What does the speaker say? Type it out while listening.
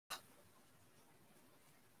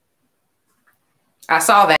I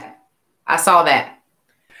saw that. I saw that.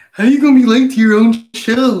 How you gonna be late to your own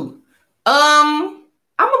show? I'm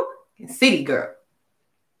a city girl.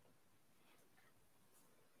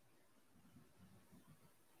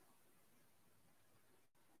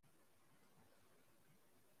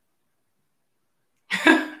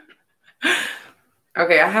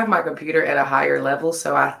 Okay, I have my computer at a higher level,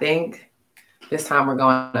 so I think this time we're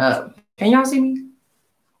going up. Can y'all see me?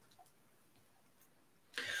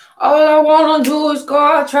 All I wanna do is go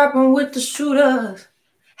out trapping with the shooters.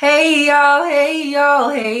 Hey y'all, hey y'all,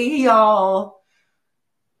 hey y'all.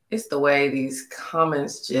 It's the way these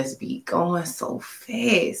comments just be going so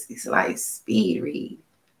fast. It's like speed read.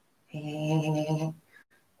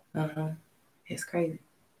 It's crazy.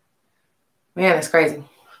 Man, it's crazy.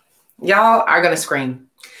 Y'all are gonna scream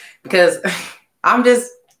because I'm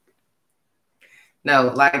just,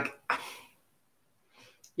 no, like,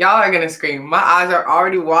 y'all are gonna scream. My eyes are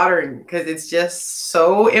already watering because it's just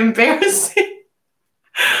so embarrassing.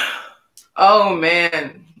 Oh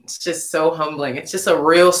man, it's just so humbling. It's just a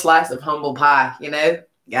real slice of humble pie, you know?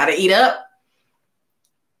 Gotta eat up.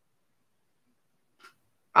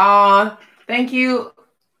 Thank you.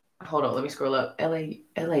 Hold on, let me scroll up.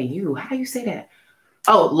 LAU, how do you say that?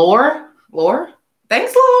 Oh, Lore?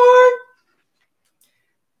 Thanks, Lore.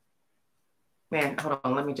 Man, hold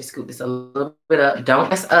on, let me just scoot this a little bit up. Don't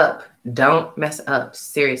mess up. Don't mess up.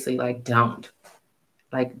 Seriously, like, don't.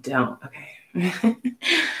 Like, don't. Okay.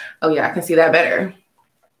 Oh, yeah, I can see that better.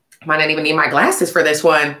 Might not even need my glasses for this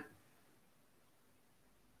one.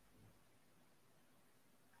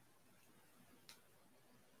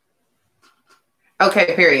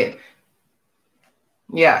 Okay, period.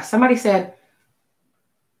 Yeah, somebody said,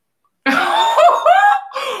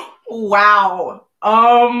 wow.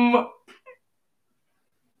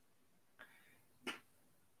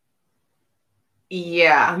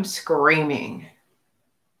 Yeah, I'm screaming.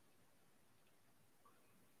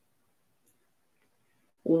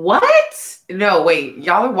 What? No, wait.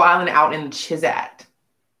 Y'all are wilding out in the Chizat.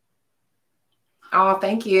 Oh,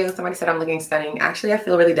 thank you. Somebody said I'm looking stunning. Actually, I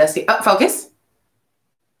feel really dusty. Oh, focus.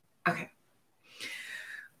 Okay.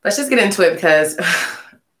 Let's just get into it because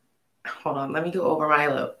hold on. Let me go over I'd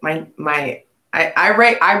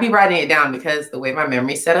be writing it down because the way my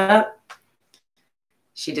memory's set up,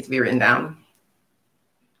 she needs to be written down.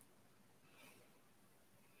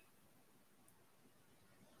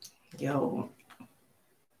 Yo.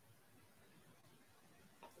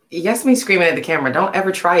 Yes, me screaming at the camera. Don't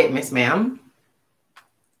ever try it, Miss Ma'am.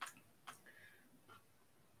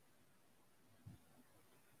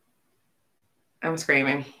 I'm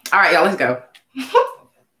screaming. All right, y'all, let's go.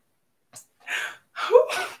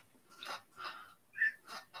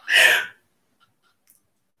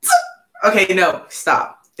 Okay, no,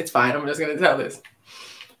 stop. It's fine. I'm just going to tell this.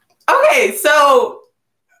 Okay, so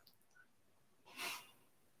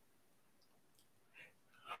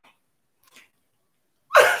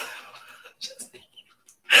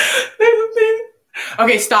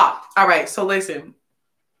okay, stop. All right, so listen.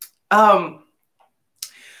 I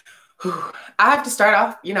have to start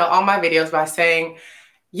off, all my videos by saying,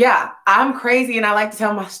 yeah, I'm crazy and I like to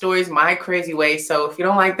tell my stories my crazy way. So if you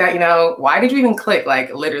don't like that, why did you even click?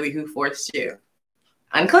 Like, literally, who forced you?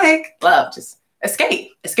 Unclick, love, just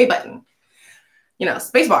escape button.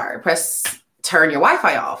 Space bar, turn your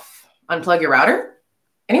Wi-Fi off, unplug your router.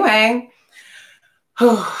 Anyway,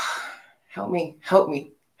 help me, because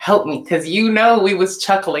we was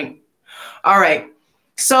chuckling. All right,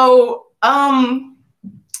 so I've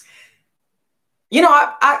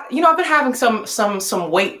been having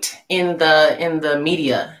some weight in the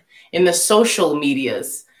media, in the social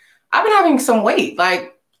medias. I've been having some weight.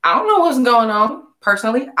 Like, I don't know what's going on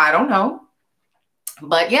personally. I don't know,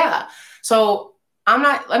 but yeah. So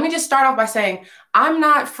let me just start off by saying I'm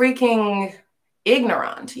not freaking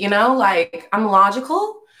ignorant. Like, I'm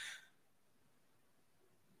logical.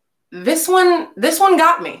 This one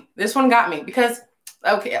got me. Because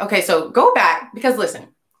okay. So go back because listen.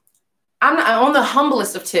 I'm not on the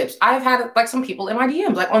humblest of tips. I've had like some people in my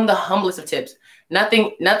DMs, like on the humblest of tips.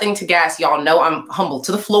 Nothing to gas. Y'all know I'm humble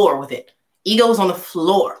to the floor with it. Ego's on the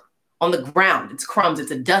floor, on the ground. It's crumbs.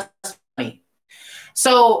 It's a dust bunny.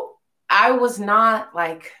 So I was not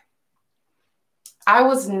like,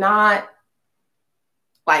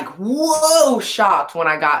 whoa, shocked when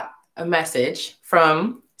I got a message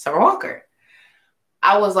from Summer Walker.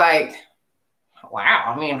 I was like,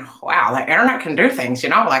 wow, the internet can do things,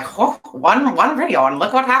 like, oh, one video and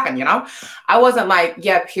look what happened, I wasn't like,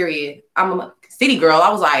 yeah, period. I'm a city girl.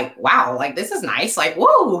 I was like, wow, like, this is nice. Like,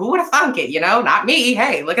 whoa, who would have thunk it, Not me.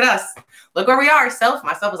 Hey, look at us. Look where we are.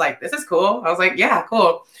 Myself was like, this is cool. I was like, yeah,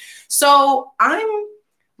 cool. So I'm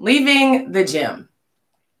leaving the gym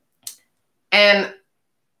and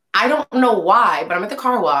I don't know why, but I'm at the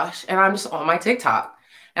car wash and I'm just on my TikTok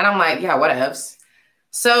and I'm like, yeah, whatevs.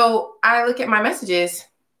 So I look at my messages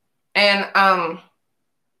and I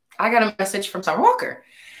got a message from Summer Walker.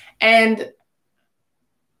 And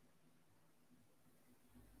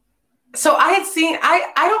so I had seen,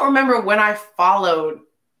 I don't remember when I followed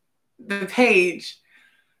the page.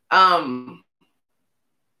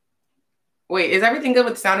 Wait, is everything good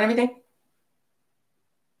with the sound and everything?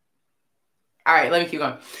 All right, let me keep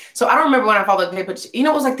going. So I don't remember when I followed the page, but you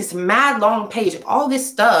know, it was like this mad long page of all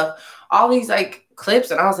this stuff, all these like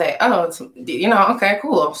clips. And I was like, oh, it's, you know, okay,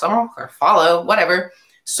 cool. Summer Walker, follow, whatever.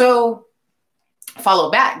 So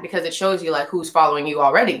follow back because it shows you like who's following you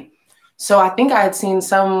already. So I think I had seen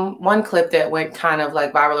one clip that went kind of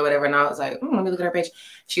like viral or whatever. And I was like, let me look at her page.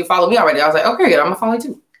 She followed me already. I was like, okay, good. I'm gonna follow you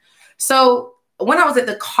too. So when I was at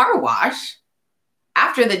the car wash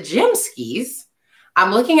after the gym skis,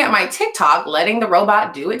 I'm looking at my TikTok, letting the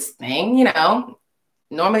robot do its thing. You know,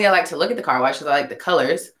 normally I like to look at the car wash because I like the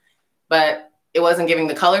colors, but it wasn't giving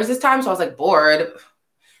the colors this time. So I was like, bored.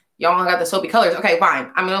 Y'all got the soapy colors. Okay, fine.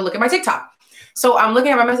 I'm gonna look at my TikTok. So I'm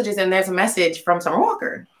looking at my messages and there's a message from Summer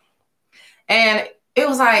Walker. And it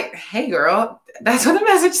was like, hey girl, that's what the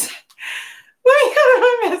message said. Look at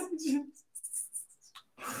my messages.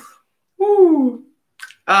 Ooh.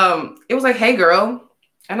 It was like, hey girl.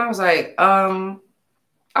 And I was like, all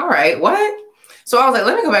right, what? So I was like,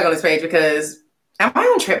 let me go back on this page because am I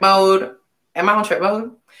on trip mode? Am I on trip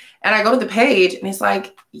mode? And I go to the page and it's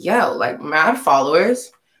like, yo, like mad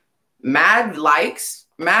followers, mad likes,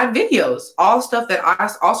 mad videos, all stuff that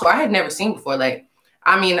I had never seen before. Like,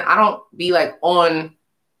 I mean, I don't be like on,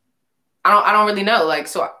 I don't really know. Like,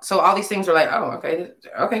 so all these things were like, oh,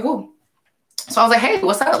 okay, cool. So I was like, hey,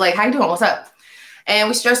 what's up? Like, how you doing? What's up? And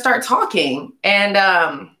we just start talking.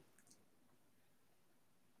 And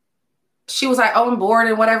she was like, oh, I'm bored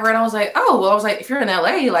and whatever. And I was like, oh, well, I was like, if you're in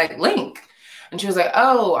LA, like link. And she was like,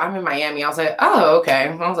 oh, I'm in Miami. I was like, oh, okay.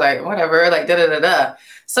 I was like, whatever, like da-da-da-da.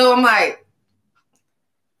 So I'm like,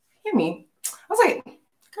 hear me. I was like, girl,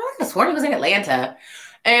 I could have sworn he was in Atlanta.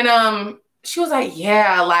 And she was like,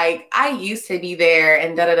 yeah, like I used to be there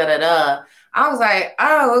and da-da-da-da-da. I was like,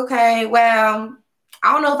 oh, okay, well,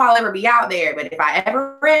 I don't know if I'll ever be out there, but if I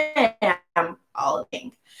ever am, I'll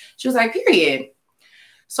think. She was like, period.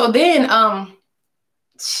 So then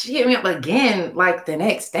she hit me up again like the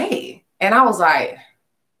next day. And I was like,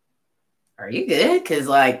 are you good? Cause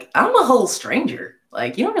like I'm a whole stranger.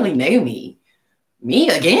 Like you don't really know me. Me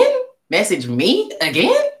again? Message me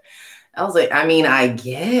again? I was like, I mean, I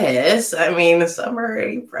guess. I mean, Summer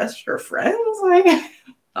already pressed your friends. Like,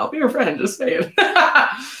 I'll be your friend, just saying.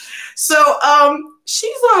 So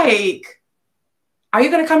she's like, are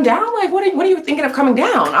you gonna come down? Like, what are you thinking of coming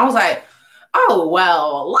down? I was like, oh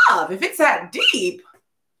well, love, if it's that deep,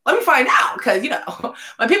 let me find out. Cause you know,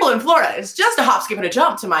 my people in Florida, it's just a hop, skip, and a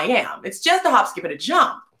jump to Miami. It's just a hop, skip, and a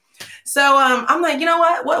jump. So I'm like, you know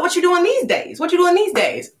what you doing these days? What you doing these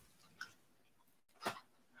days?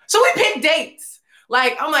 So we picked dates.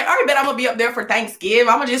 Like, I'm like, all right, bet I'm gonna be up there for Thanksgiving.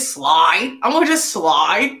 I'm gonna just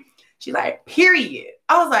slide. She's like, period.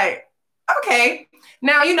 I was like, okay.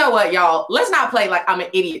 Now, you know what, y'all? Let's not play like I'm an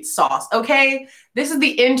idiot sauce, okay? This is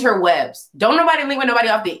the interwebs. Don't nobody link with nobody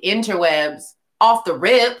off the interwebs, off the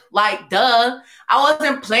rip. Like, duh. I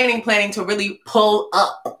wasn't planning to really pull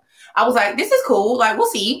up. I was like, this is cool. Like, we'll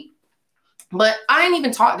see. But I didn't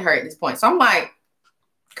even talk to her at this point. So I'm like,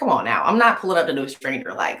 come on now. I'm not pulling up to no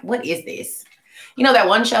stranger. Like, what is this? You know that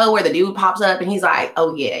one show where the dude pops up and he's like,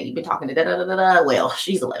 oh yeah, you've been talking to da-da-da-da-da. Well,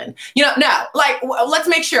 she's 11. You know, no. Like, let's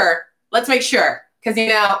make sure. Because, you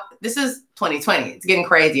know, this is 2020. It's getting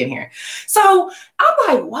crazy in here. So I'm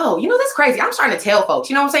like, whoa, you know, that's crazy. I'm starting to tell folks,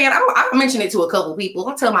 you know what I'm saying? I mentioned it to a couple people.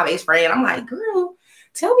 I'll tell my best friend. I'm like, girl,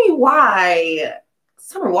 tell me why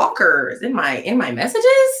Summer Walker is in my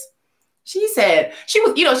messages. She said, she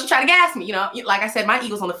was, you know, she tried to gas me, you know, like I said, my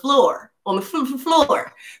ego's on the floor,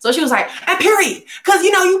 floor. So she was like, and period, because,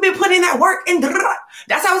 you know, you've been putting in that work and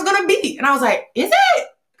that's how it's going to be. And I was like, is it?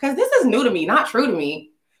 Because this is new to me, not true to me.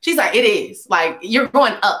 She's like, it is. Like, you're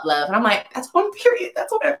going up, love. And I'm like, that's one period.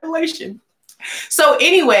 That's one relation. So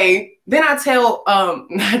anyway, then I tell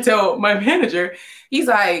my manager, he's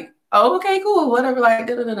like, oh, okay, cool, whatever, like,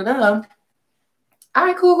 da-da-da-da-da. All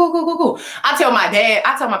right, cool. I tell my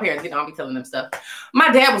parents, you know, I'll be telling them stuff. My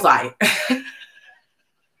dad was like,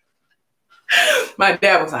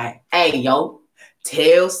 hey, yo,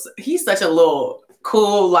 he's such a little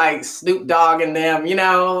cool, like Snoop Dogg and them, you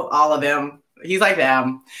know, all of them. He's like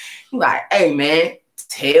them. He's like, hey, man,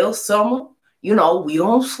 tell Summer you know, we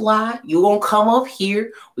gonna slide. You gonna come up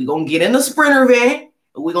here. We gonna get in the Sprinter van.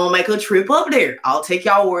 We're gonna make a trip up there. I'll take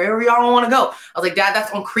y'all wherever y'all want to go. I was like, Dad,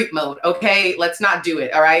 that's on creep mode. Okay, let's not do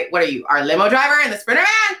it. All right. What are you, our limo driver in the Sprinter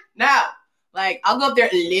van? No. Like, I'll go up there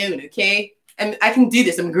alone, okay? And I can do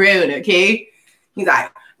this. I'm grown, okay? He's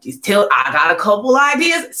like, just I got a couple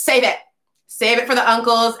ideas. Save it. Save it for the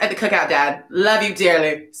uncles at the cookout, Dad. Love you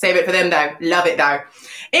dearly. Save it for them, though. Love it, though.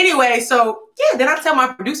 Anyway, so yeah, then I tell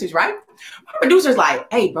my producers, right? My producer's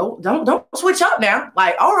like, hey, bro, don't switch up now.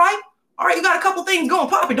 Like, all right, you got a couple things going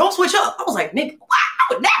popping. Don't switch up. I was like, nigga, what?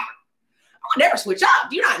 I would never switch up.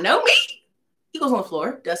 Do you not know me? He goes on the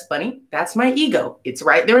floor, does funny. That's my ego. It's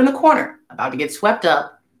right there in the corner, about to get swept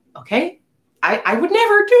up. Okay? I would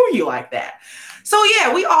never do you like that. So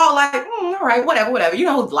yeah, we all like, all right, whatever. You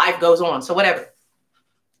know, life goes on, so whatever.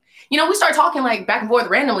 You know, we start talking like back and forth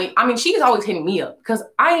randomly. I mean, she's always hitting me up because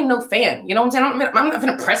I ain't no fan. You know what I'm saying? I'm not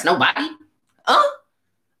gonna press nobody.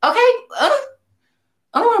 Okay.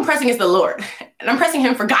 Only one I'm pressing is the Lord, and I'm pressing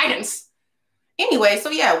him for guidance. Anyway, so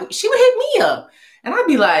yeah, she would hit me up, and I'd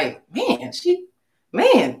be like, man,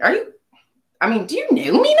 are you? I mean, do you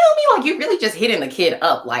know me? Like, you really just hitting the kid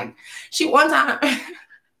up. Like, she one time,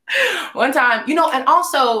 you know, and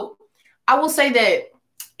also I will say that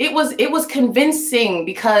it was convincing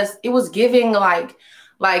because it was giving like,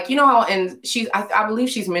 you know how, and I believe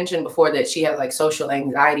she's mentioned before that she has like social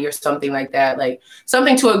anxiety or something like that, like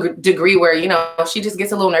something to a degree where, you know, she just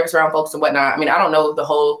gets a little nervous around folks and whatnot. I mean, I don't know the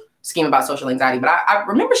whole scheme about social anxiety, but I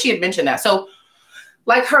remember she had mentioned that. So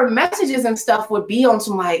like her messages and stuff would be on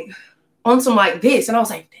some like this. And I was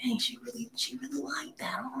like, dang, she really liked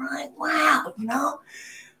that. All right. Wow. You know,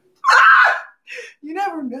 you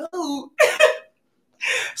never know.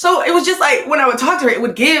 So it was just like, when I would talk to her, it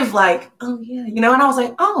would give like, oh yeah, you know, and I was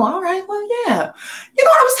like, oh, all right, well, yeah. You know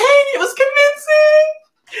what I'm saying? It was convincing.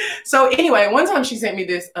 So anyway, one time she sent me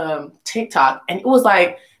this TikTok, and it was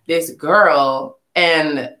like this girl,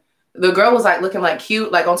 and the girl was like looking like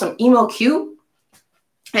cute, like on some emo cute.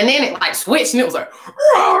 And then it like switched, and it was like,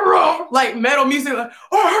 rah, rah, like metal music, like,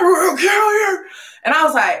 I will kill you. And I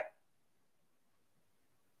was like,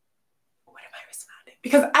 what am I responding?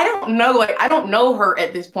 Because I don't know, like, I don't know her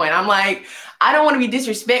at this point. I'm like, I don't want to be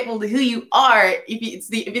disrespectful to who you are.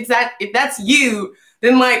 If that's you,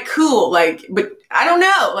 then like, cool. Like, but I don't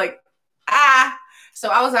know, like, So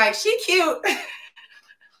I was like, she cute. We're just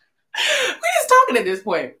talking at this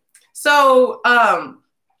point. So, and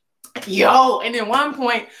then one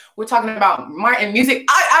point we're talking about Martin music.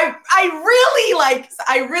 I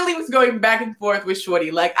really was going back and forth with Shorty.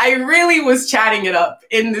 Like, I really was chatting it up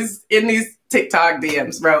in these TikTok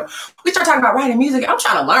DMs, bro. We start talking about writing music. I'm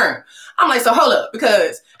trying to learn. I'm like, so hold up,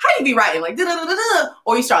 because how you be writing like da-da-da-da-da,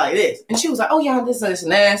 or you start like this? And she was like, oh yeah, this and this.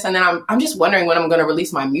 And then I'm just wondering when I'm gonna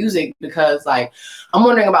release my music, because like I'm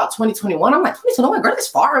wondering about 2021. I'm like, 2021, girl, that's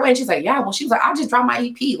far away. And she's like, yeah. Well, she was like, I just dropped my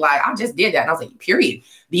EP. Like, I just did that. And I was like, period.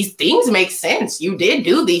 These things make sense. You did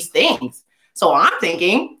do these things. So I'm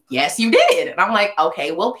thinking, yes, you did. And I'm like,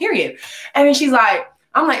 okay, well, period. And then she's like,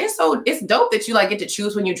 I'm like, it's dope that you like get to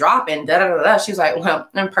choose when you drop and da da da da. She was like, well,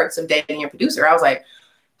 and perks of dating your producer. I was like,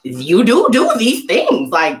 you do these things.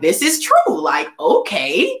 Like, this is true. Like,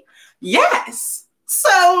 okay, yes.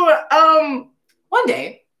 So one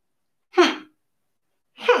day,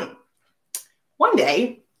 one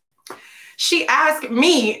day, she asked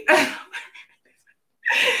me,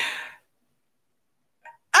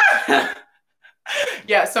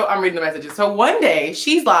 yeah, so I'm reading the messages. So one day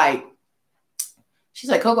she's like,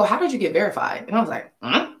 Coco, how did you get verified? And I was like,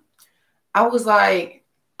 I was like,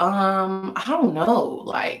 I don't know.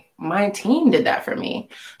 Like, my team did that for me.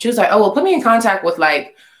 She was like, oh, well, put me in contact with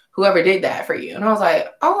like whoever did that for you. And I was like,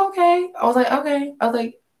 oh, okay. I was like, okay. I was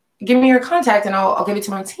like, give me your contact and I'll give it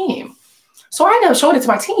to my team. So I ended up showing it to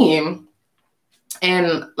my team.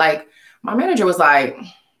 And like, my manager was like,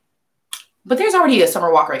 but there's already a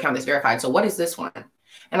Summer Walker account that's verified. So what is this one?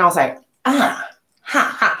 And I was like,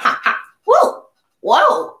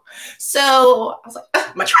 whoa. So I was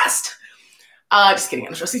like, my trust. Just kidding, I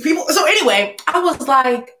don't trust these people. So anyway, I was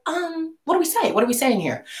like, what do we say? What are we saying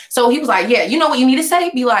here? So he was like, yeah, you know what you need to say?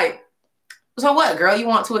 Be like, so what, girl, you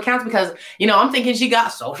want 2 accounts? Because, you know, I'm thinking she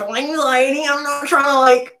got social anxiety. I'm not trying to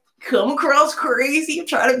like come across crazy. I'm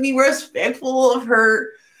trying to be respectful of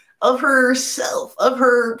herself, of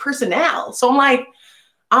her personnel. So I'm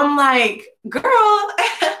like, girl,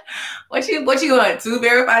 what you want? 2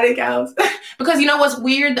 verified accounts? Because you know what's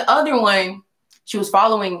weird? The other one, she was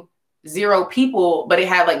following 0 people, but it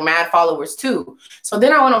had like mad followers too. So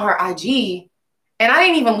then I went on her IG And I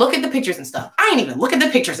didn't even look at the pictures and stuff.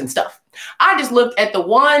 I just looked at the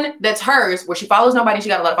one that's hers, where she follows nobody. She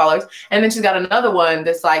got a lot of followers. And then she's got another one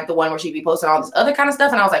that's like the one where she'd be posting all this other kind of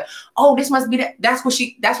stuff. And I was like, oh, this must be that. That's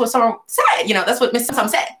what someone said. You know, that's what Miss Some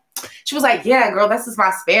said. She was like, yeah, girl, this is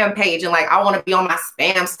my spam page. And like, I want to be on my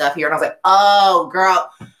spam stuff here. And I was like, oh,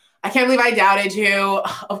 girl, I can't believe I doubted you.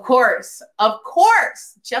 Of course.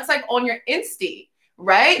 Just like on your Insta,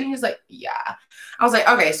 right? And he was like, yeah. I was like,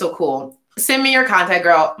 okay, so cool. Send me your contact,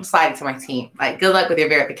 girl. I'm sliding to my team. Like, good luck with your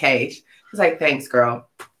verification. He's like, thanks, girl.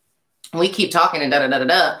 And we keep talking and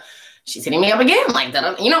da-da-da-da-da. She's hitting me up again. Like,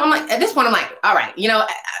 you know, I'm like, at this point, I'm like, all right, you know,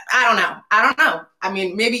 I don't know. I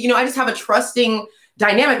mean, maybe, you know, I just have a trusting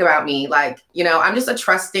dynamic about me. Like, you know, I'm just a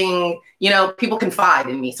trusting, you know, people confide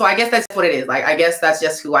in me. So I guess that's what it is. Like, I guess that's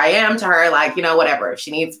just who I am to her. Like, you know, whatever. If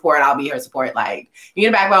she needs support, I'll be her support. Like, you need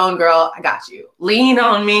a backbone, girl. I got you. Lean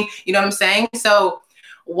on me. You know what I'm saying? So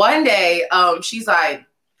one day, she's like,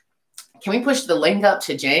 can we push the link up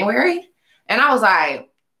to January? And I was like,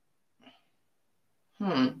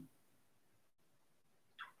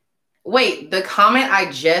 wait, the comment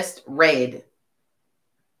I just read.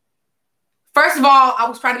 First of all, I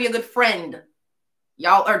was trying to be a good friend.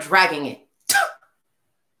 Y'all are dragging it.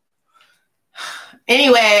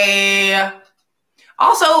 Anyway,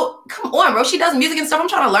 also, come on, bro. She does music and stuff. I'm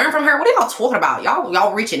trying to learn from her. What are y'all talking about?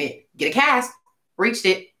 Y'all reaching it. Get a cast. Reached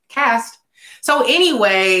it. Cast. So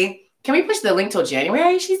anyway, can we push the link till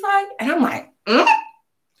January? She's like, and I'm like, I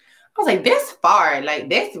was like, this far, like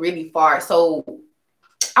this really far. So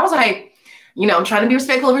I was like, you know, I'm trying to be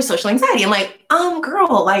respectful of her social anxiety. I'm like,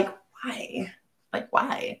 girl, like, why? Like,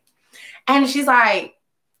 why? And she's like,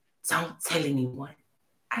 don't tell anyone.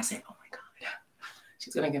 I said, oh my God.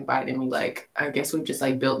 She's going to confide in me. Like, I guess we've just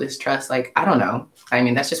like built this trust. Like, I don't know. I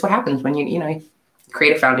mean, that's just what happens when you know,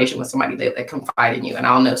 create a foundation with somebody that confide in you, and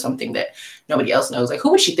I'll know something that nobody else knows. Like,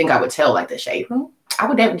 who would she think I would tell like the shade room? I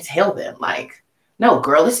would never tell them. Like, no,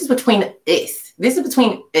 girl, this is between us. This is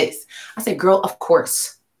between us. I said, girl, of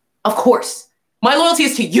course. Of course. My loyalty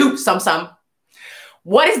is to you, Sum.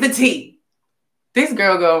 What is the tea? This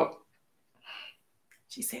girl go,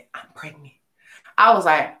 she said, I'm pregnant. I was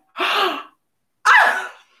like, I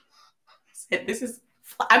said,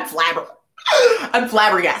 I'm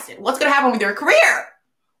flabbergasted. What's going to happen with your career?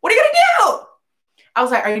 What are you going to do? I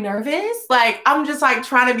was like, are you nervous? Like, I'm just like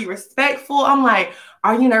trying to be respectful. I'm like,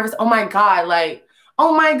 are you nervous? Oh my God. Like,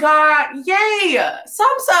 oh my God. Yay.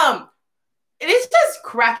 Sum. It is just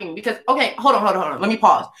cracking because, okay, hold on. Let me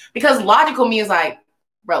pause. Because logical me is like,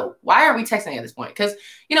 bro, why aren't we texting at this point? Because,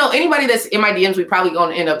 you know, anybody that's in my DMs, we probably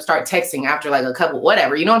going to end up start texting after like a couple,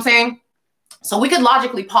 whatever. You know what I'm saying? So we could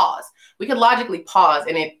logically pause. And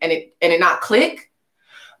it not click.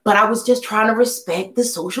 But I was just trying to respect the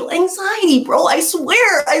social anxiety, bro. I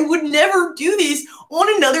swear I would never do this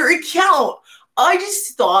on another account. I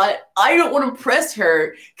just thought I don't want to press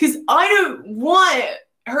her because I don't want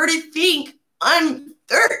her to think I'm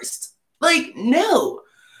thirst. Like, no.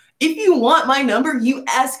 If you want my number, you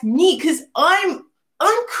ask me because I'm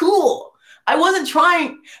cool. I wasn't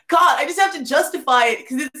trying. God, I just have to justify it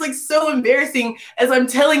because it's like so embarrassing as I'm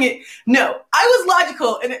telling it. No, I was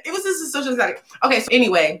logical and it was just a social anxiety. Okay, so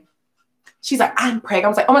anyway, she's like, I'm pregnant. I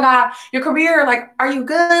was like, oh my God, your career, like, are you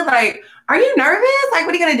good? Like, are you nervous? Like,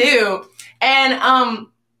 what are you gonna do? And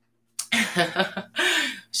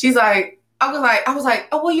she's like, I was like,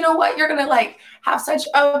 oh, well, you know what? You're gonna like have such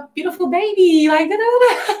a beautiful baby. Like, da, da,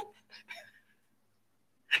 da.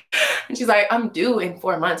 And she's like, I'm due in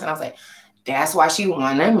 4 months. And I was like, that's why she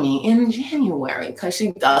wanted me in January, because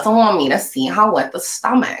she doesn't want me to see her with the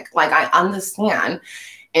stomach. Like, I understand.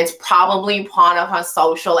 It's probably part of her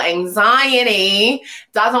social anxiety.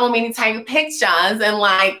 Doesn't want me to take pictures and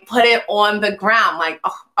like put it on the ground. Like,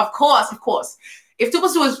 oh, of course. If 2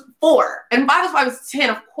 + 2 is 4 and 5 + 5 is 10,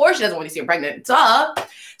 of course she doesn't want to see her pregnant. Duh.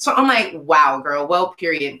 So I'm like, wow, girl, well,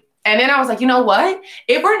 period. And then I was like, you know what?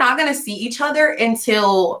 If we're not going to see each other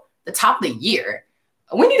until the top of the year,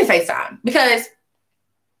 we need to FaceTime, because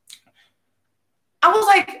I was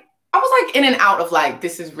like in and out of like,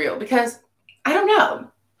 this is real, because I don't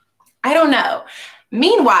know.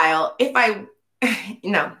 Meanwhile, if I,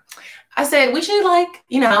 you know, I said, we should like,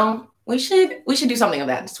 you know, we should do something of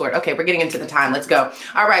that sort. Okay, we're getting into the time. Let's go.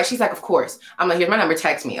 All right. She's like, of course. I'm like, here's my number.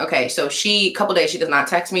 Text me. Okay. So a couple days, she does not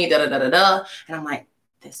text me. And I'm like,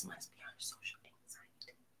 this must be her social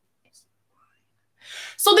anxiety.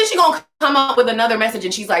 So then she gonna come up with another message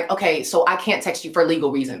and she's like, okay, so I can't text you for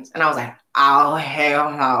legal reasons. And I was like, oh,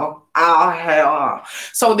 hell no. Oh, hell no.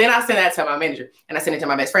 So then I sent that to my manager and I sent it to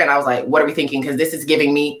my best friend. I was like, what are we thinking? Because this is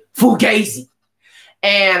giving me fugazi.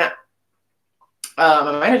 And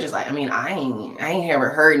my manager's like, I mean, I ain't never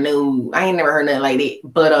heard nothing like that.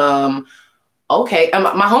 But okay. And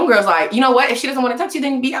my homegirl's like, you know what? If she doesn't want to talk to you,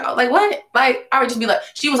 then be out. Like, what? Like, I would just be like,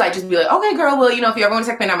 she was like, just be like, okay, girl, well, you know, if you ever want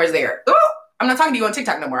to text my numbers there. Oh, I'm not talking to you on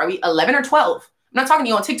TikTok no more. Are we 11 or 12? I'm not talking to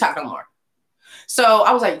you on TikTok no more. So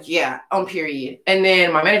I was like, yeah, on period. And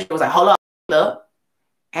then my manager was like, hold up.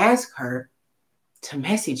 Ask her to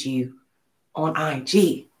message you on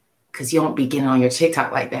IG because you don't be getting on your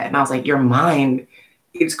TikTok like that. And I was like, your mind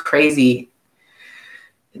is crazy.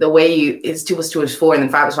 The way it's 2 + 2 = 4 and then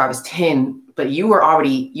 5 + 5 = 10. But you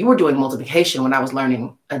were doing multiplication when I was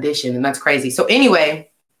learning addition, and that's crazy. So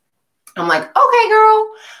anyway, I'm like, okay,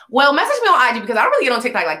 girl, well, message me on IG because I don't really get on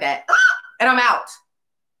TikTok like that. And I'm out.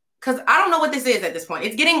 Because I don't know what this is at this point.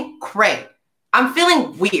 It's getting cray. I'm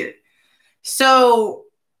feeling weird. So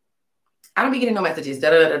I don't be getting no messages. I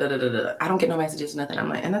don't get no messages, nothing. I'm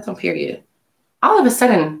like, and that's on period. All of a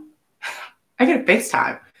sudden, I get a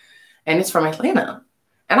FaceTime. And it's from Atlanta.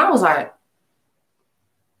 And I was like,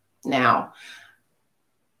 now,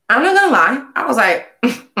 I'm not gonna lie. I was like,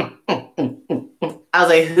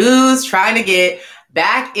 who's trying to get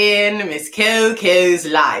back in Miss Coco's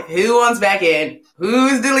life? Who wants back in?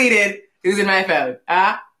 Who's deleted? Who's in my phone?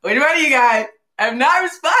 Which one of you guys? I'm not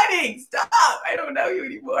responding. Stop. I don't know you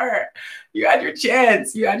anymore. You had your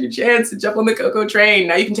chance. You had your chance to jump on the Coco train.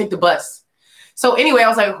 Now you can take the bus. So anyway, I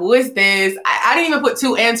was like, who is this? I didn't even put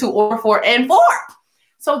 2 and 2 or 4 and 4.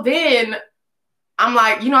 So then I'm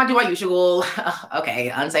like, you know, I do my usual, okay,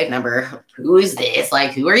 unsafe number. Who is this?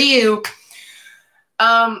 Like, who are you?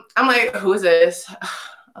 I'm like, who is this?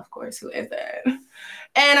 Of course, who is that?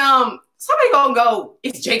 And somebody gonna go,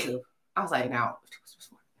 it's Jacob. I was like, now,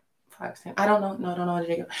 5, 10. I don't know. No, I don't know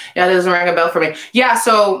Jacob. Yeah, that doesn't ring a bell for me. Yeah,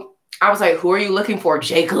 so I was like, who are you looking for,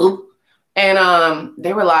 Jacob? And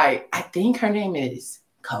they were like, I think her name is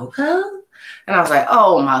Coco. And I was like,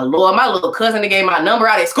 oh my Lord, my little cousin that gave my number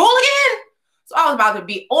out at school again. So I was about to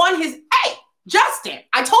be on his, hey, Justin,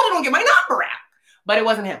 I told him don't get my number out. But it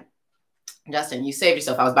wasn't him. Justin, you saved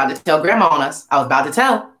yourself. I was about to tell grandma on us. I was about to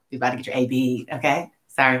tell. You about to get your AB, okay?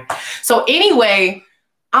 Sorry. So anyway,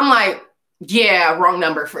 I'm like, yeah, wrong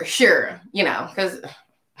number for sure. You know, because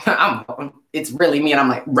it's really me and I'm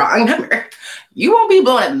like, wrong number. You won't be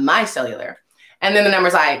blowing at my cellular. And then the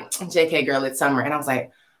number's like, JK girl, it's Summer. And I was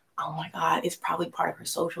like, oh my God, it's probably part of her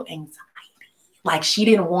social anxiety. Like she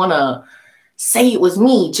didn't want to say it was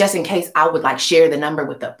me just in case I would like share the number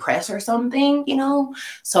with the press or something, you know?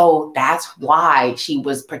 So that's why she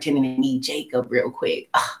was pretending to be Jacob real quick.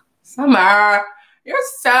 Summer, you're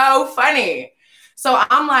so funny. So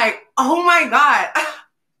I'm like, oh my God,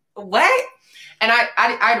 what? And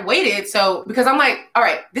I waited. So, because I'm like, all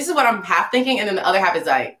right, this is what I'm half thinking. And then the other half is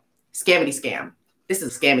like, scammity scam. This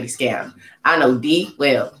is a scammity scam. I know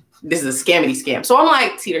well, this is a scammity scam. So I'm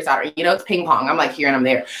like, teeter-totter, you know, it's ping pong. I'm like here and I'm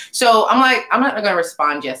there. So I'm like, I'm not going to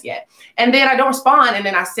respond just yet. And then I don't respond. And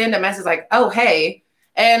then I send a message like, oh, hey.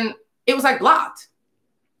 And it was like blocked.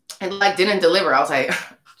 And like didn't deliver. I was like,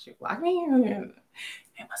 she blocked me? It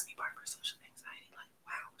must be part of her social anxiety. Like,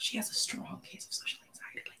 wow, she has a strong case of social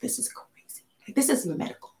anxiety. Like, this is crazy. Like, this is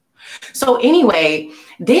medical. So anyway,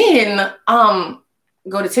 then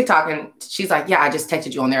go to TikTok and she's like, yeah, I just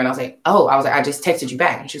texted you on there. And I was like, I just texted you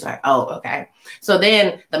back. And she's like, oh, okay. So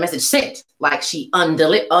then the message sent, like she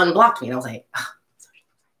unblocked me. And I was like, oh.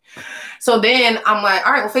 So then I'm like,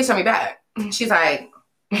 all right, well, FaceTime me back. She's like,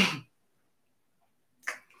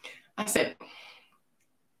 I said,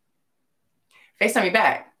 FaceTime me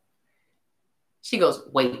back. She goes,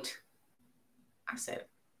 wait. I said,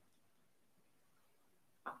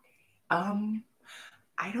 okay.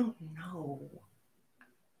 I don't know.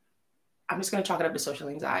 I'm just going to chalk it up to social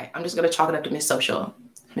anxiety. I'm just going to chalk it up to Miss Social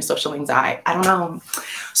Anxiety. I don't know.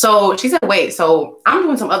 So she said, wait, so I'm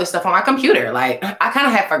doing some other stuff on my computer. Like I kind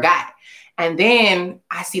of had forgot. And then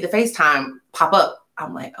I see the FaceTime pop up.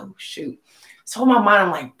 I'm like, oh shoot. So in my mind,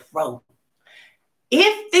 I'm like, bro,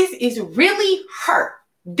 if this is really her,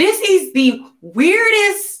 this is the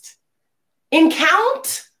weirdest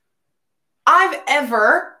encounter I've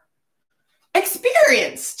ever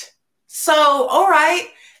experienced. So, all right.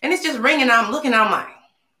 And it's just ringing. And I'm looking. And I'm like,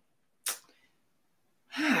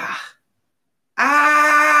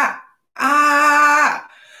 I've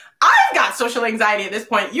got social anxiety at this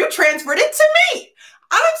point. You transferred it to me.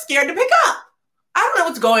 I'm scared to pick up. I don't know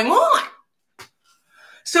what's going on.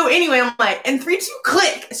 So anyway, I'm like, and 3, 2,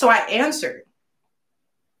 click. So I answered.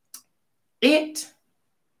 It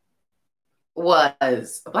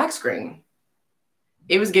was a black screen.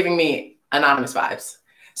 It was giving me anonymous vibes.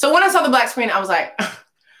 So when I saw the black screen, I was like,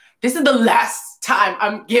 this is the last time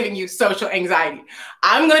I'm giving you social anxiety.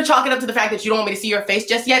 I'm going to chalk it up to the fact that you don't want me to see your face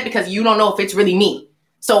just yet because you don't know if it's really me.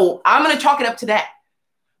 So I'm going to chalk it up to that.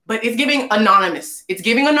 But it's giving anonymous. It's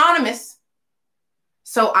giving anonymous.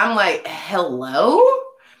 So I'm like, hello?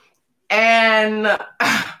 And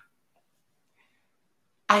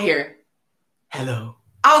I hear, hello.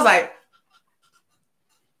 I was like,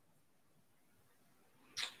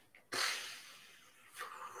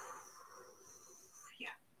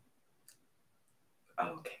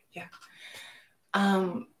 okay, yeah.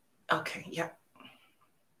 Okay, yeah.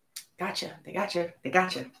 Gotcha. They gotcha. They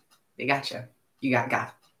gotcha. They gotcha. You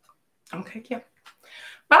got. Okay, yeah.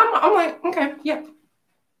 But I'm like, okay, yeah.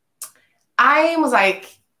 I was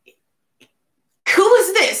like, who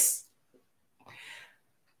is this?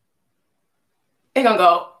 They're gonna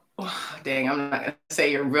go, oh, dang, I'm not gonna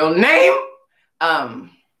say your real name. All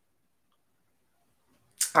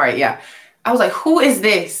right, yeah. I was like, who is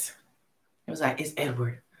this? It was like, it's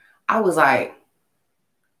Edward. I was like,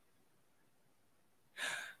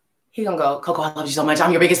 he gonna go, Coco, I love you so much.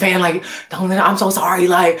 I'm your biggest fan. Like, I'm so sorry.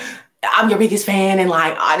 Like, I'm your biggest fan. And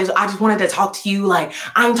like, I just wanted to talk to you. Like,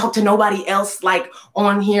 I ain't talked to nobody else like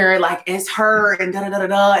on here. Like, it's her and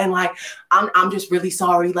da-da-da-da-da. And like, I'm just really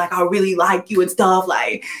sorry. Like, I really like you and stuff.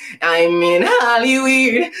 Like, I'm in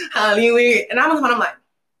Hollyweird. And I'm like,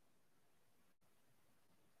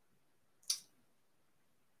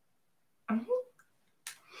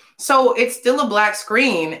 so it's still a black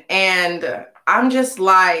screen. And I'm just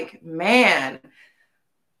like, man,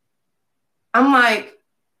 I'm like,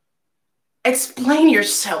 explain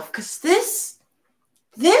yourself. Cause this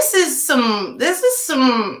is some,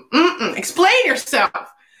 explain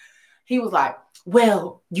yourself. He was like,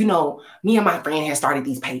 well, you know, me and my friend had started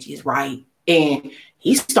these pages, right? And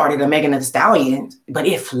he started a Megan Thee Stallion, but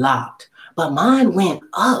it flopped. But mine went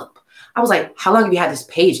up. I was like, how long have you had this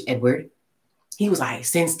page, Edward? He was like,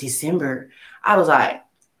 since December. I was like,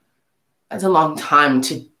 that's a long time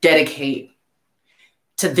to dedicate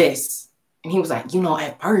to this. And he was like, you know,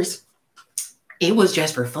 at first it was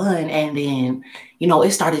just for fun. And then, you know,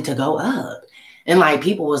 it started to go up. And like,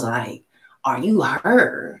 people was like, are you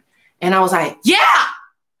her? And I was like, yeah,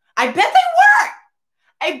 I bet they were.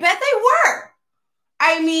 I bet they were.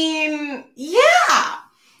 I mean, yeah.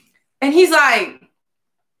 And he's like,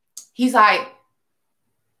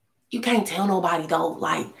 you can't tell nobody though.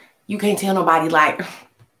 Like, you can't tell nobody, like,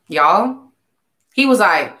 y'all. He was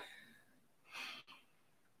like,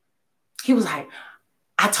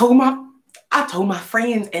 I told my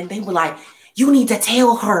friends and they were like, you need to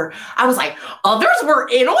tell her. I was like, others were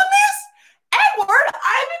in on this? Edward,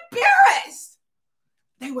 I'm embarrassed.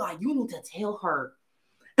 They were like, you need to tell her.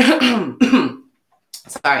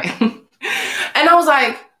 Sorry. And I was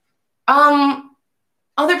like,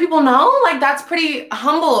 other people know? Like, that's pretty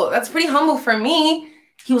humble. That's pretty humble for me.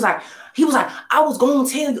 He was like, I was going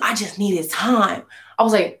to tell you, I just needed time. I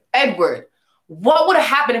was like, Edward, what would have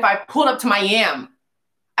happened if I pulled up to my yam?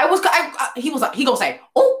 He gonna say,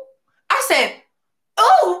 oh, I said,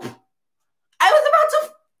 oh, I was about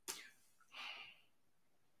to.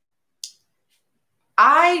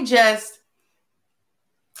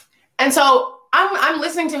 And so I'm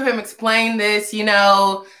listening to him explain this, you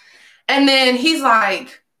know, and then he's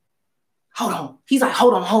like, hold on. He's like,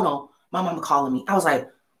 hold on. My mama calling me. I was like,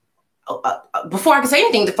 before I could say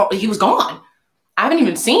anything, he was gone. I haven't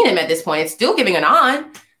even seen him at this point. It's still giving an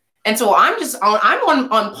on. And so I'm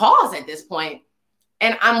on pause at this point.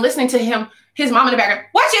 And I'm listening to him, his mom in the background,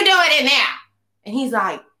 what you doing in there? And he's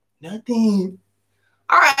like, nothing.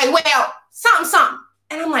 All right, well, something.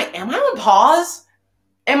 And I'm like, am I on pause?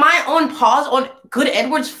 Am I on pause on good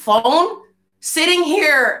Edward's phone? Sitting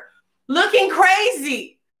here looking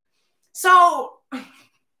crazy. So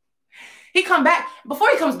he come back. Before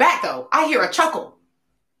he comes back, though, I hear a chuckle.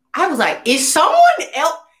 I was like, is someone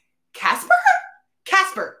else? Casper?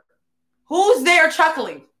 Who's there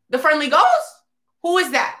chuckling? The friendly ghost? Who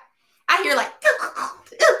is that? I hear like,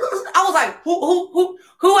 I was like,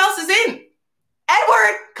 who else is in?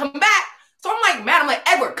 Edward, come back. So I'm like, mad. I'm like,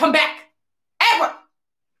 Edward, come back. Edward.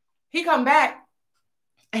 He come back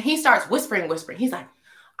and he starts whispering. He's like,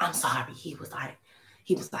 I'm sorry. He was like,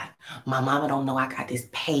 my mama don't know I got this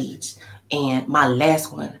page. And my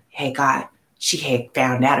last one she had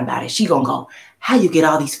found out about it. She gonna go, how you get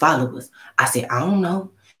all these followers? I said, I don't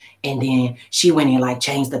know. And then she went and like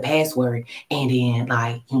changed the password. And then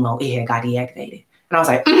like, you know, it had got deactivated. And I was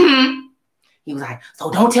like, mm-hmm. He was like,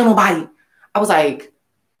 so don't tell nobody. I was like,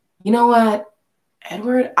 you know what,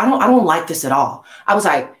 Edward, I don't like this at all. I was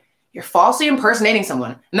like, you're falsely impersonating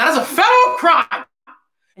someone. And that is a federal crime.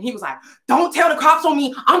 And he was like, don't tell the cops on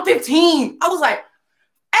me. I'm 15. I was like,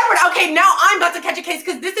 Edward, okay, now I'm about to catch a case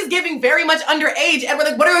because this is giving very much underage. Edward,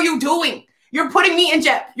 like, what are you doing? You're putting me in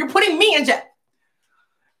jet. You're putting me in jet.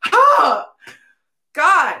 Oh,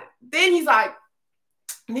 God. Then he's like,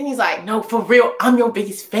 no, for real, I'm your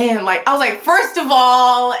biggest fan. Like, I was like, first of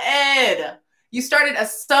all, Ed, you started a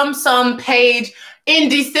Sum page in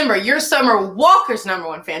December. You're Summer Walker's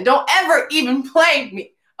 #1 fan. Don't ever even play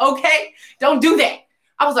me, okay? Don't do that.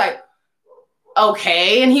 I was like,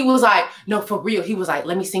 okay. And he was like, no, for real. He was like,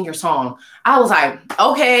 let me sing your song. I was like,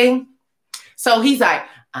 okay. So he's like,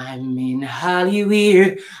 I'm in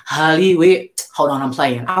Hollyweird. Hold on, I'm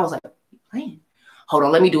playing. I was like, playing? Hold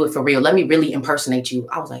on, let me do it for real. Let me really impersonate you.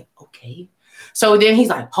 I was like, okay. So then he's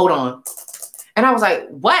like, hold on. And I was like,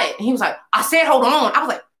 what? And he was like, I said, hold on. I was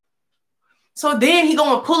like, so then he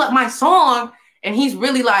going to pull up my song and he's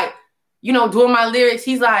really like, you know, doing my lyrics.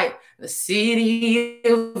 He's like, the city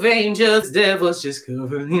of angels, devils just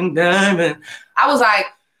covered in diamond. I was like,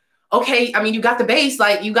 okay, I mean, you got the bass,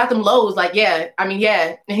 like you got them lows, like, yeah, I mean,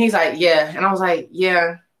 yeah. And he's like, yeah. And I was like,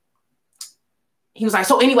 yeah. He was like,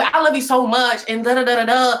 so anyway, I love you so much and da da da da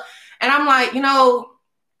da. And I'm like, you know,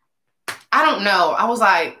 I don't know. I was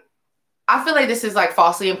like, I feel like this is like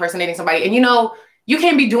falsely impersonating somebody. And you know, you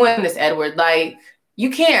can't be doing this, Edward. Like, you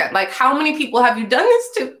can't. Like, how many people have you done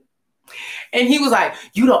this to? And he was like,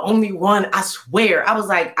 you the only one, I swear. I was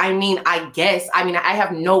like, I mean, I guess. I mean, I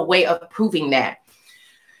have no way of proving that.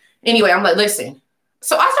 Anyway, I'm like, listen.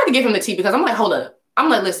 So I started to give him the tea because I'm like, hold up. I'm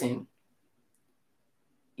like, listen,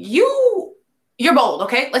 you're bold,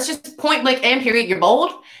 okay? Let's just point blank and period. You're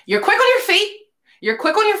bold. You're quick on your feet. You're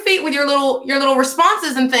quick on your feet with your little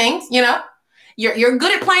responses and things, you know? You're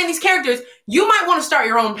good at playing these characters. You might want to start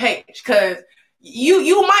your own page because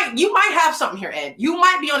you might have something here, Ed. You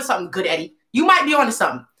might be onto something good, Eddie. You might be onto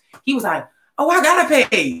something. He was like, oh, I got a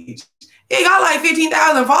page. He got like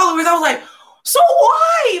 15,000 followers. I was like, so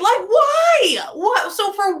why? Like, why? What?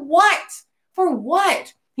 So for what? For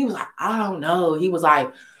what? He was like, I don't know. He was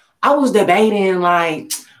like, I was debating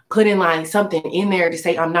like putting like something in there to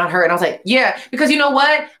say I'm not her. And I was like, yeah, because you know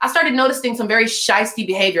what? I started noticing some very shisty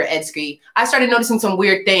behavior, Edsky. I started noticing some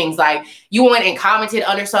weird things. Like you went and commented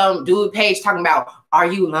under some dude page talking about,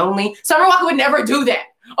 are you lonely? Summer Walker would never do that.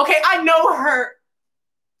 Okay, I know her.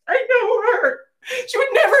 I know her. She would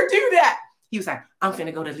never do that. He was like, I'm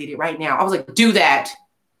finna go delete it right now. I was like, do that.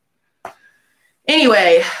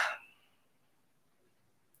 Anyway.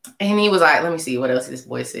 And he was like, let me see what else this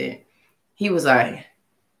boy said. He was like,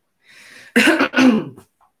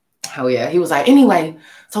 oh yeah. He was like, anyway,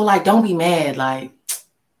 so like, don't be mad. Like,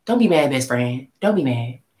 don't be mad, best friend. Don't be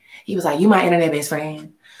mad. He was like, you my internet best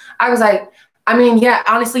friend. I was like, I mean, yeah,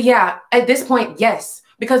 honestly, yeah. At this point, yes.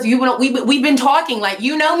 Because you know, we've been talking, like,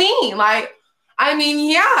 you know me. Like, I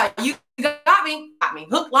mean, yeah, you got me.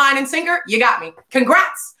 Hook, line, and sinker, you got me.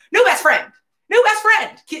 Congrats. New best friend. New best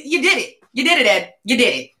friend. You did it. You did it, Ed. You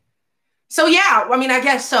did it. So yeah, I mean, I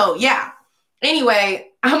guess so, yeah.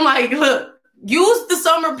 Anyway, I'm like, look, use the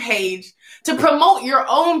summer page to promote your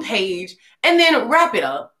own page and then wrap it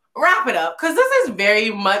up. Wrap it up. Because this is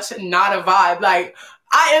very much not a vibe. Like,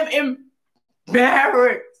 I am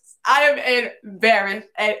embarrassed. I am embarrassed.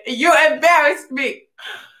 And you embarrassed me.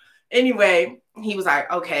 Anyway, he was like,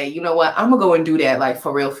 okay, you know what? I'm going to go and do that, like,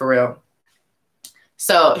 for real, for real.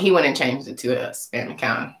 So he went and changed it to a spam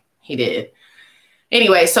account. He did.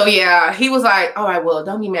 Anyway, so yeah, he was like, all right, well,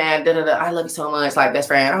 don't be mad. Da, da, da. I love you so much, like, best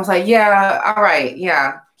friend. I was like, yeah, all right,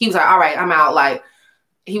 yeah. He was like, all right, I'm out. Like,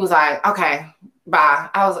 he was like, okay, bye.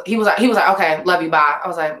 He was like, okay, love you, bye. I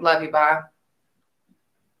was like, love you, bye.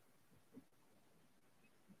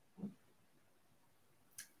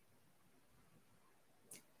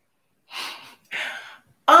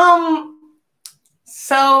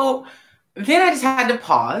 So then I just had to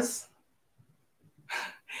pause.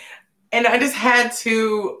 And I just had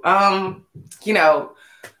to, you know,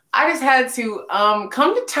 I just had to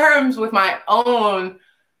come to terms with my own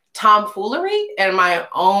tomfoolery and my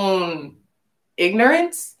own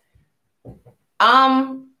ignorance.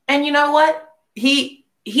 And you know what? He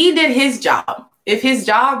did his job. If his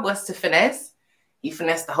job was to finesse, he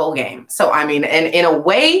finessed the whole game. So, I mean, and in a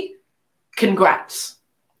way, congrats.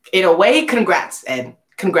 In a way, congrats, Ed.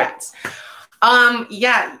 Congrats.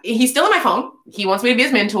 Yeah, he's still on my phone. He wants me to be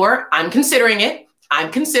his mentor. I'm considering it. I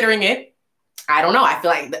don't know.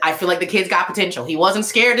 I feel like the kid's got potential. He wasn't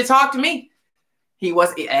scared to talk to me. He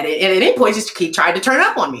was at any point just he tried to turn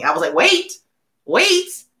up on me. I was like, wait.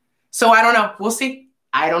 So I don't know. We'll see.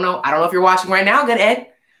 I don't know if you're watching right now. Good, Ed.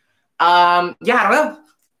 Yeah, I don't know.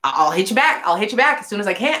 I'll hit you back. I'll hit you back as soon as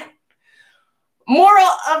I can. Moral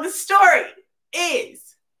of the story is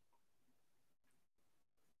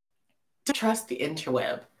to trust the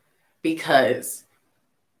interweb. because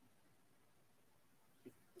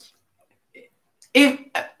if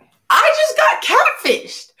I just got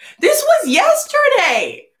catfished. This was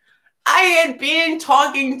yesterday. I had been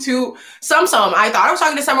talking to some. I thought I was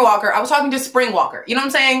talking to Summer Walker. I was talking to Spring Walker. You know what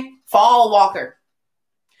I'm saying? Fall Walker.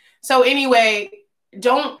 So anyway,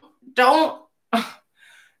 don't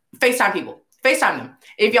FaceTime people. FaceTime them.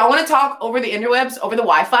 If y'all want to talk over the interwebs, over the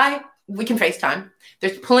Wi-Fi, we can FaceTime.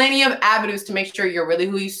 There's plenty of avenues to make sure you're really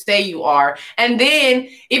who you say you are. And then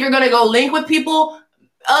if you're going to go link with people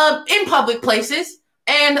in public places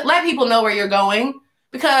and let people know where you're going,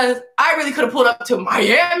 because I really could have pulled up to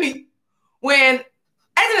Miami when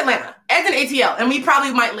as in Atlanta, as in ATL, and we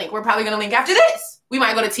probably might link. We're probably going to link after this. We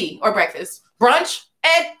might go to tea or breakfast. Brunch?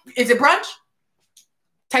 Ed, is it brunch?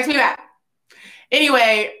 Text me back.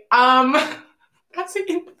 Anyway, that's the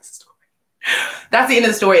end of the story. That's the end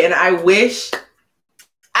of the story, and I wish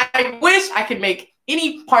I could make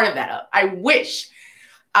any part of that up. I wish.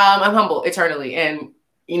 I'm humble eternally, and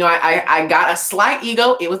you know, I got a slight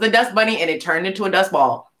ego. It was the dust bunny, and it turned into a dust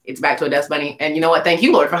ball. It's back to a dust bunny, and you know what? Thank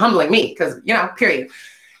you, Lord, for humbling me, because you know, period.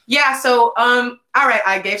 Yeah. So, all right,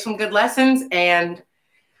 I gave some good lessons, and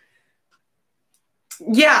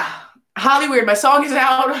yeah. Hollyweird, my song is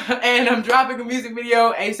out and I'm dropping a music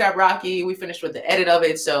video, ASAP Rocky. We finished with the edit of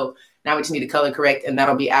it, so now we just need to color correct, and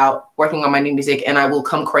that'll be out. Working on my new music, and I will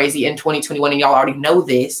come crazy in 2021, and y'all already know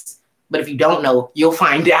this, but if you don't know, you'll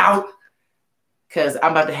find out, because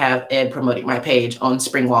I'm about to have Ed promoting my page on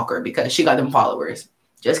Spring Walker because she got them followers.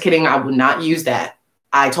 Just kidding, I will not use that.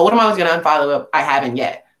 I told him I was going to unfollow him. I haven't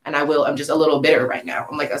yet, and I will. I'm just a little bitter right now.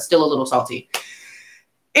 I'm like, still a little salty.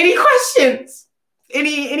 Any questions?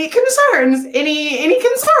 Any concerns? Any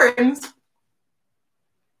concerns?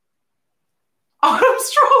 Autumn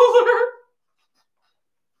stroller.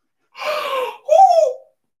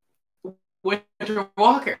 Winter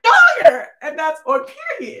Walker. Jogger. And that's on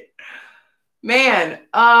period. Man,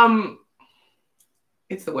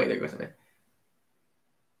 it's the way they're going to say.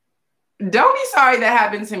 Don't be sorry that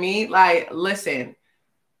happened to me. Like, listen,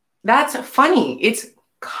 that's funny. It's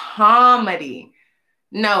comedy.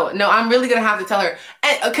 No, I'm really going to have to tell her.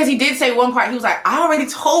 Because he did say one part, he was like, I already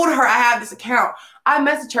told her I have this account. I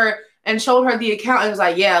messaged her and showed her the account and was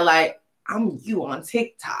like, yeah, like, I'm you on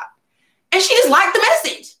TikTok. And she just liked the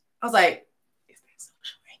message. I was like, is that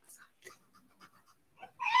social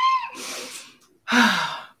anxiety?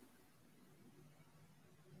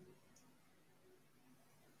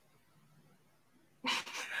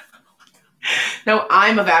 No,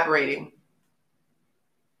 I'm evaporating.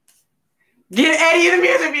 Get Eddie in the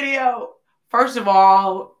music video. First of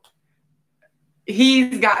all,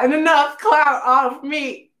 he's gotten enough clout off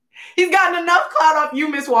me. He's gotten enough clout off you,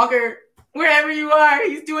 Miss Walker. Wherever you are,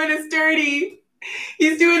 he's doing his dirty.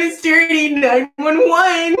 He's doing his dirty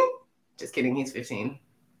 911. Just kidding, he's 15.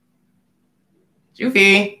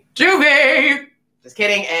 Juvie. Just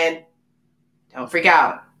kidding, and don't freak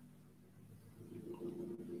out.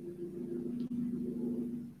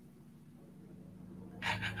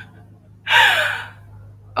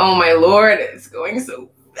 Oh my Lord, it's going so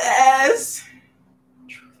fast. And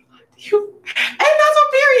that's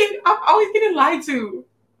a period. I'm always getting lied to.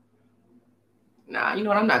 Nah, you know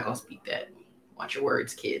what? I'm not going to speak that. Watch your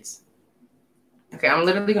words, kids. Okay, I'm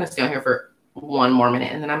literally going to stay on here for one more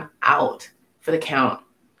minute, and then I'm out for the count.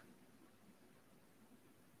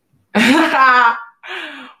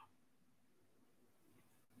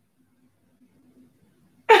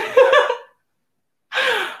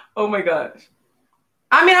 Oh my gosh.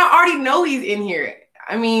 I mean, I already know he's in here.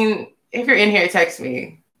 I mean, if you're in here, text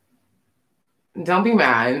me. Don't be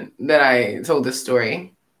mad that I told this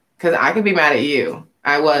story, because I could be mad at you.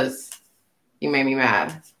 I was. You made me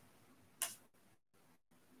mad.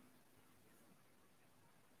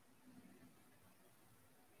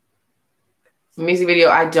 Music video,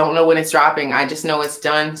 I don't know when it's dropping. I just know it's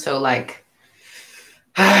done. So like,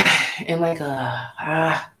 in like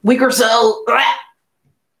a week or so.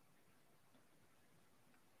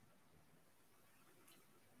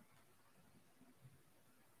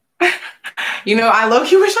 You know, I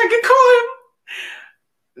low-key wish I could call him.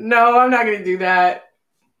 No, I'm not going to do that.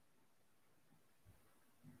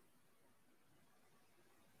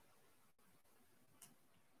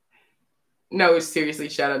 No, seriously,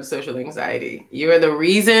 shout out to social anxiety. You are the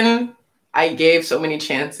reason I gave so many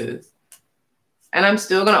chances. And I'm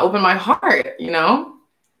still going to open my heart, you know?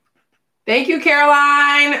 Thank you,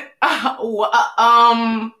 Caroline.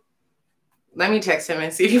 Let me text him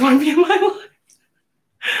and see if he wants to be in my life.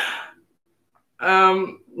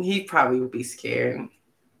 He probably would be scared.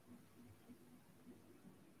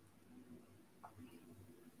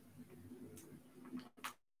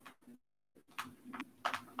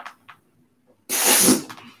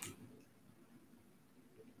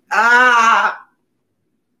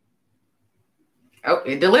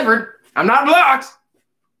 It delivered. I'm not blocked.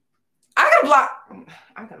 I gotta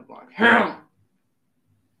block him.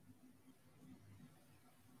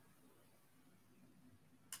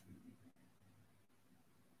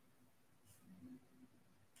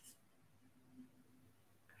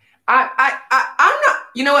 I'm not,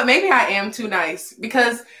 you know what? Maybe I am too nice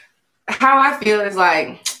because how I feel is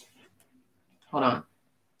like, hold on.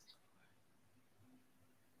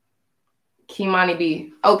 Kimani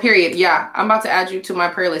B. Oh, period. Yeah, I'm about to add you to my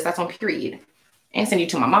prayer list. That's on period. And send you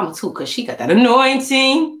to my mama too, because she got that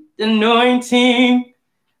anointing. Anointing.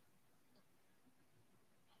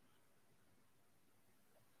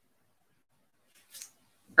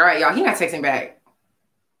 All right, y'all. He not texting back.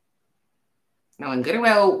 Knowing good and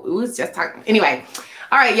well, we was just talking. Anyway.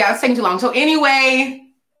 All right, yeah, it's taking too long. So anyway.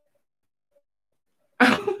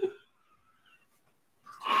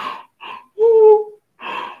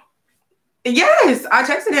 Yes, I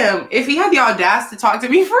texted him. If he had the audacity to talk to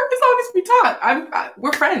me for as long as we talk,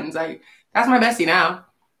 we're friends. Like, that's my bestie now.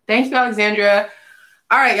 Thank you, Alexandra.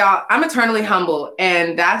 All right, y'all. I'm eternally humble,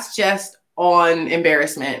 and that's just on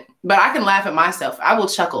embarrassment. But I can laugh at myself. I will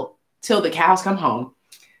chuckle till the cows come home.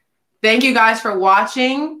 Thank you guys for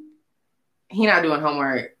watching. He not doing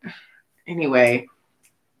homework. Anyway,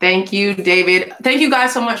 thank you, David. Thank you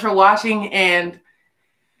guys so much for watching, and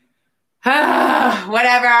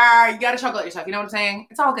whatever. You got to chuckle at yourself. You know what I'm saying?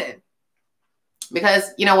 It's all good.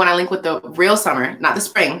 Because, you know, when I link with the real summer, not the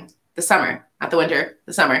spring, the summer, not the winter,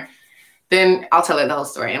 the summer, then I'll tell her the whole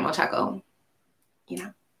story and we'll chuckle, you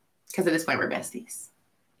know, because at this point we're besties.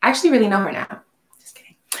 I actually really know her now. Just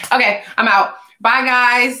kidding. Okay, I'm out. Bye,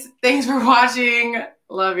 guys. Thanks for watching.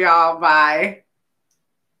 Love y'all. Bye.